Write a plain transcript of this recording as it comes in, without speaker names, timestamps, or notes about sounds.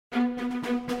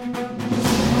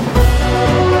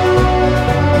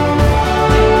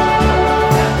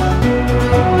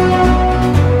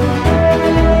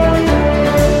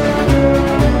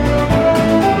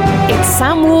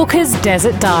America's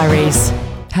Desert Diaries.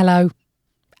 Hello,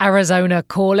 Arizona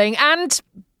calling, and,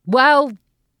 well,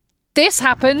 this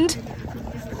happened. What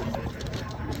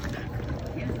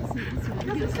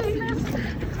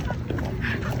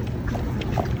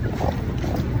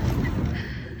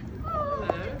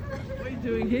are you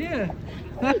doing here?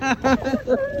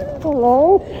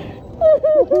 Hello.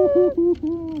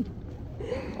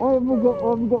 I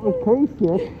haven't got the case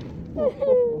yet.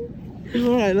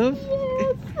 You alright, love?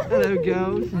 Yes. Hello,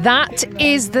 girls. That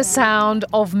is the sound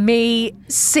of me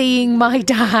seeing my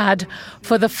dad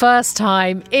for the first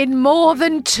time in more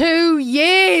than 2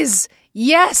 years.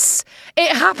 Yes,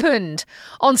 it happened.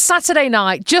 On Saturday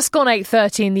night, just gone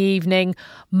 8:30 in the evening,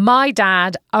 my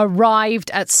dad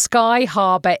arrived at Sky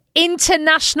Harbor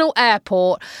International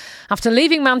Airport after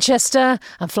leaving Manchester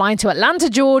and flying to Atlanta,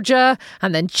 Georgia,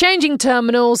 and then changing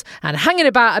terminals and hanging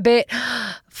about a bit.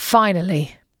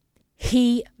 Finally,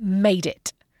 he made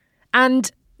it.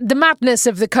 And the madness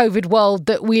of the COVID world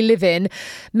that we live in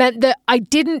meant that I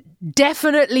didn't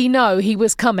definitely know he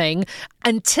was coming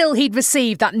until he'd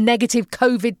received that negative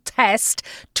COVID test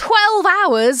 12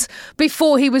 hours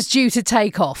before he was due to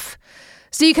take off.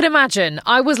 So you can imagine,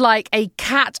 I was like a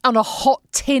cat on a hot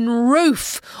tin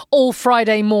roof all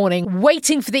Friday morning,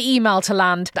 waiting for the email to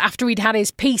land after he'd had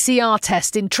his PCR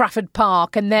test in Trafford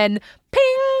Park, and then,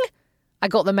 ping, I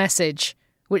got the message,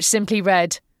 which simply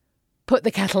read, "Put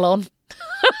the kettle on."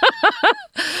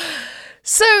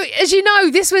 So, as you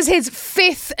know, this was his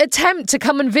 5th attempt to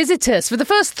come and visit us. For the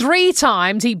first 3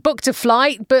 times, he booked a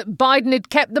flight, but Biden had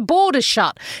kept the borders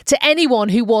shut to anyone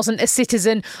who wasn't a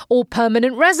citizen or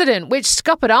permanent resident, which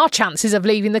scuppered our chances of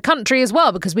leaving the country as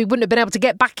well, because we wouldn't have been able to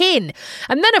get back in.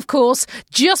 And then, of course,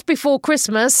 just before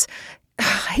Christmas,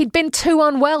 he'd been too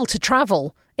unwell to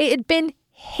travel. It had been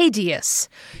hideous.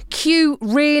 Q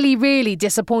really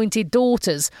disappointed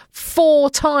daughters 4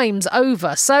 times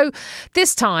over. So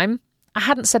this time, I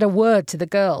hadn't said a word to the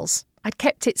girls. I'd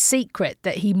kept it secret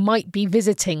that he might be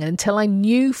visiting until I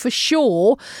knew for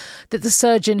sure that the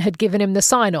surgeon had given him the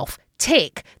sign-off.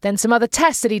 Tick. Then some other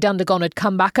tests that he'd undergone had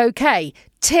come back okay.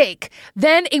 Tick.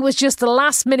 Then it was just the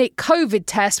last-minute COVID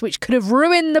test which could have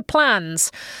ruined the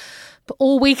plans. But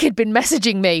all week he'd been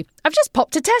messaging me. I've just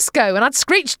popped to Tesco, and I'd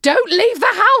screeched, "Don't leave the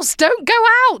house, don't go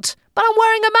out. But I'm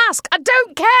wearing a mask. I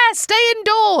don't care. Stay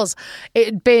indoors." It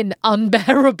had been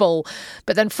unbearable.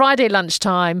 But then Friday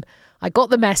lunchtime, I got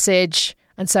the message.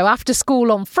 And so after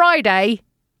school on Friday,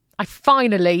 I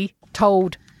finally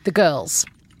told the girls.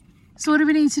 So what do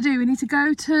we need to do? We need to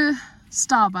go to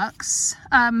Starbucks.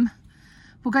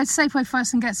 We'll go to Safeway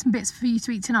first and get some bits for you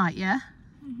to eat tonight, yeah?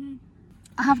 Mm-hmm.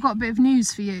 I have got a bit of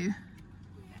news for you.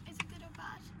 Is it good or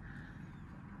bad?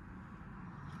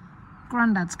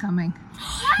 Grandad's coming.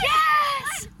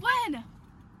 Yes! When?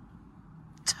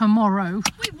 Tomorrow.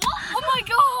 Wait, what? Oh my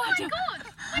god! Oh my god!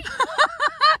 Wait, what?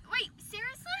 Wait,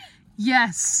 seriously?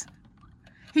 Yes.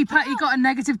 He got a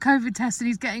negative COVID test and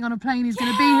he's getting on a plane. He's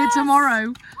going to be here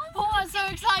tomorrow. Oh, I'm so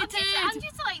excited! I'm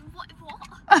just like, what?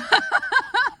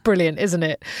 Brilliant, isn't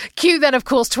it? Cue then, of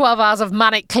course, 12 hours of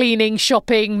manic cleaning,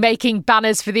 shopping, making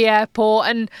banners for the airport,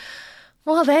 and,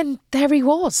 well, then there he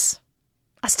was.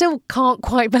 I still can't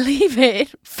quite believe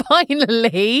it,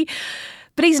 finally.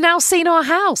 But he's now seen our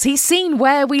house. He's seen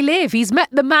where we live. He's met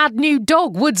the mad new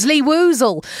dog, Woodsley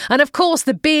Woozle. And, of course,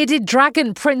 the bearded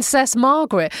dragon, Princess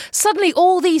Margaret. Suddenly,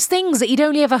 all these things that he'd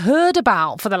only ever heard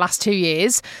about for the last 2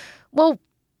 years, well,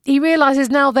 he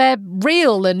realises now they're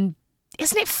real. And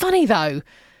isn't it funny, though?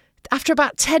 After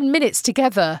about 10 minutes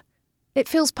together, it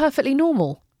feels perfectly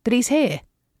normal that he's here.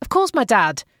 Of course my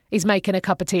dad is making a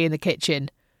cup of tea in the kitchen.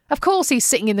 Of course he's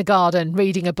sitting in the garden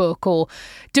reading a book or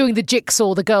doing the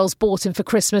jigsaw the girls bought him for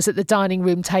Christmas at the dining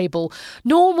room table.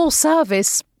 Normal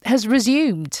service has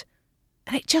resumed.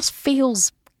 And it just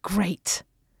feels great.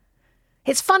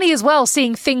 It's funny as well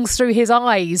seeing things through his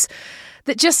eyes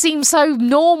that just seem so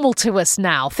normal to us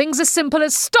now. Things as simple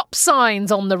as stop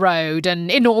signs on the road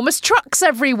and enormous trucks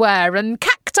everywhere and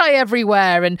cacti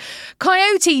everywhere and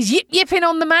coyotes yip-yipping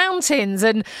on the mountains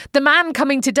and the man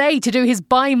coming today to do his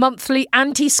bi-monthly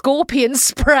anti-scorpion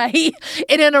spray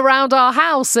in and around our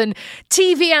house and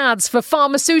TV ads for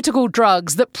pharmaceutical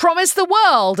drugs that promise the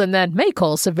world and then may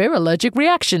cause severe allergic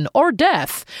reaction or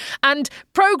death, and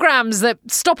programs that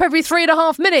stop every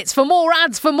 3.5 minutes for more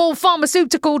ads for more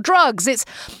pharmaceutical drugs. It's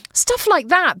stuff like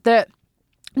that that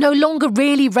no longer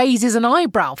really raises an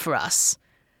eyebrow for us.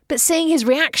 But seeing his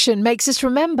reaction makes us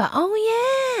remember,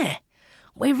 oh yeah,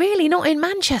 we're really not in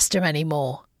Manchester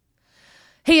anymore.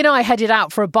 He and I headed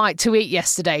out for a bite to eat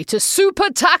yesterday to Super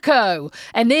Taco,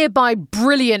 a nearby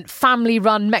brilliant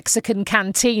family-run Mexican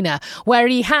cantina where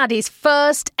he had his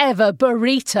first ever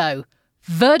burrito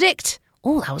Verdict?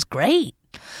 Oh, that was great.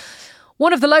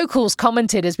 One of the locals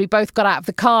commented as we both got out of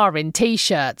the car in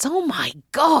T-shirts, "Oh my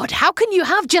God, how can you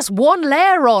have just one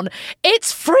layer on?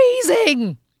 It's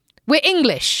freezing." "We're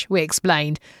English," we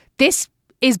explained. "This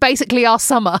is basically our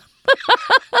summer."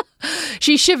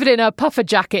 She shivered in her puffer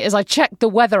jacket as I checked the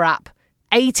weather app.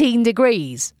 18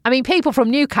 degrees. I mean, people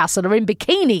from Newcastle are in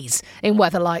bikinis in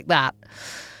weather like that.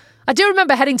 I do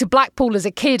remember heading to Blackpool as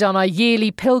a kid on our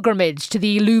yearly pilgrimage to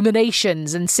the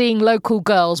Illuminations and seeing local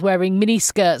girls wearing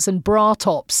miniskirts and bra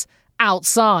tops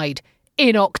outside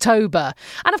in October.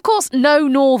 And of course, no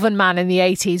northern man in the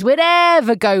 80s would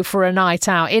ever go for a night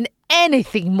out in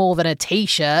anything more than a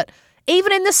T-shirt,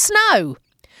 even in the snow.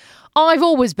 I've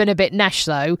always been a bit nesh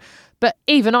though, but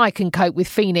even I can cope with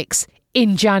Phoenix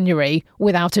in January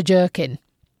without a jerkin.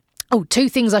 Oh, two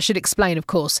things I should explain, of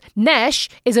course. Nesh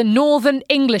is a Northern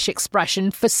English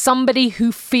expression for somebody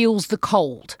who feels the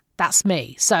cold. That's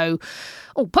me. So,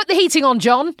 put the heating on,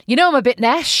 John. You know I'm a bit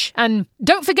nesh. And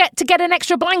don't forget to get an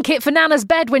extra blanket for Nana's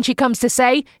bed when she comes to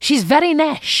say she's very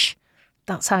nesh.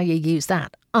 That's how you use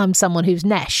that. I'm someone who's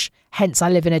nesh. Hence, I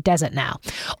live in a desert now.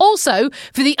 Also,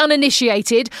 for the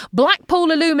uninitiated,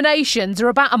 Blackpool Illuminations are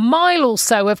about a mile or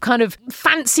so of kind of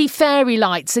fancy fairy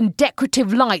lights and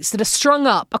decorative lights that are strung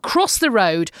up across the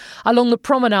road along the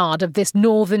promenade of this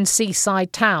northern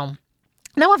seaside town.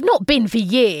 Now, I've not been for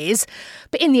years,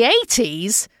 but in the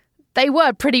 80s, they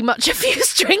were pretty much a few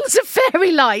strings of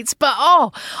fairy lights, but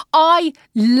I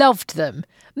loved them.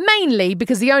 Mainly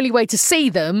because the only way to see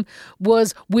them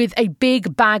was with a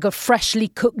big bag of freshly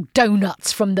cooked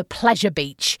donuts from the Pleasure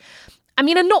Beach. I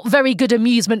mean, a not very good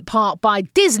amusement park by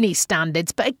Disney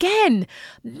standards, but again,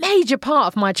 major part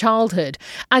of my childhood,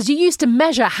 as you used to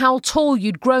measure how tall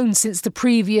you'd grown since the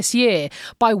previous year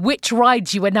by which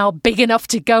rides you were now big enough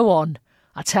to go on.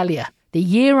 I tell you, the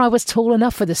year I was tall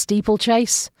enough for the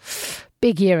steeplechase,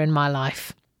 big year in my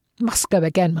life. Must go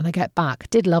again when I get back.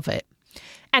 Did love it.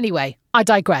 Anyway, I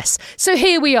digress. So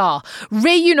here we are,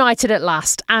 reunited at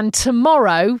last, and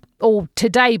tomorrow, or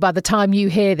today by the time you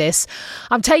hear this,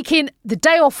 I'm taking the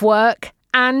day off work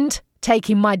and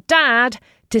taking my dad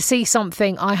to see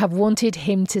something I have wanted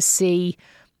him to see,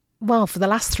 well, for the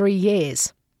last 3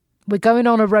 years. We're going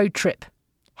on a road trip,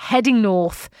 heading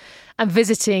north and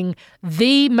visiting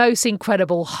the most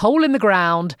incredible hole in the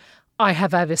ground I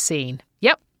have ever seen.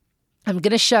 Yep, I'm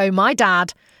going to show my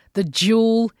dad the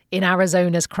jewel in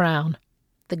Arizona's crown,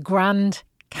 the Grand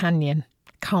Canyon.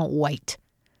 Can't wait.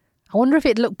 I wonder if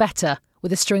it'd look better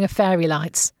with a string of fairy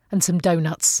lights and some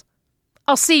donuts.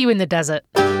 I'll see you in the desert.